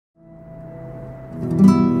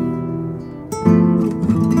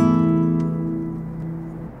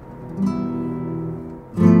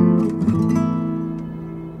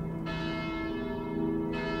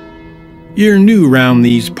You're new round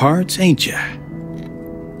these parts, ain't ya?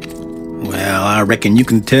 Well, I reckon you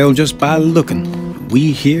can tell just by looking.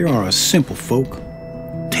 We here are a simple folk,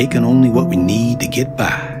 taking only what we need to get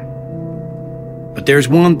by. But there's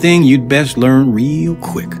one thing you'd best learn real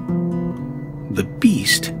quick. The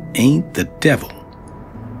beast ain't the devil.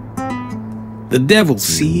 The devil,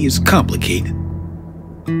 see, is complicated.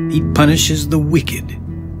 He punishes the wicked,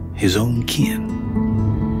 his own kin.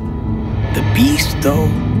 The beast, though,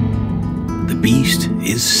 the beast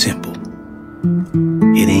is simple.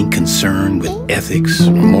 It ain't concerned with ethics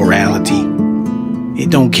or morality. It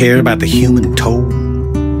don't care about the human toll.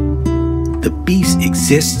 The beast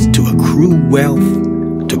exists to accrue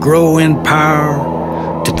wealth, to grow in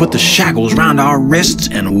power, to put the shackles round our wrists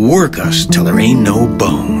and work us till there ain't no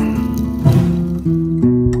bone.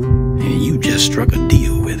 And you just struck a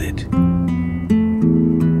deal with it.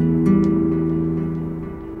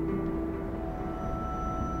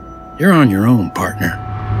 You're on your own, partner.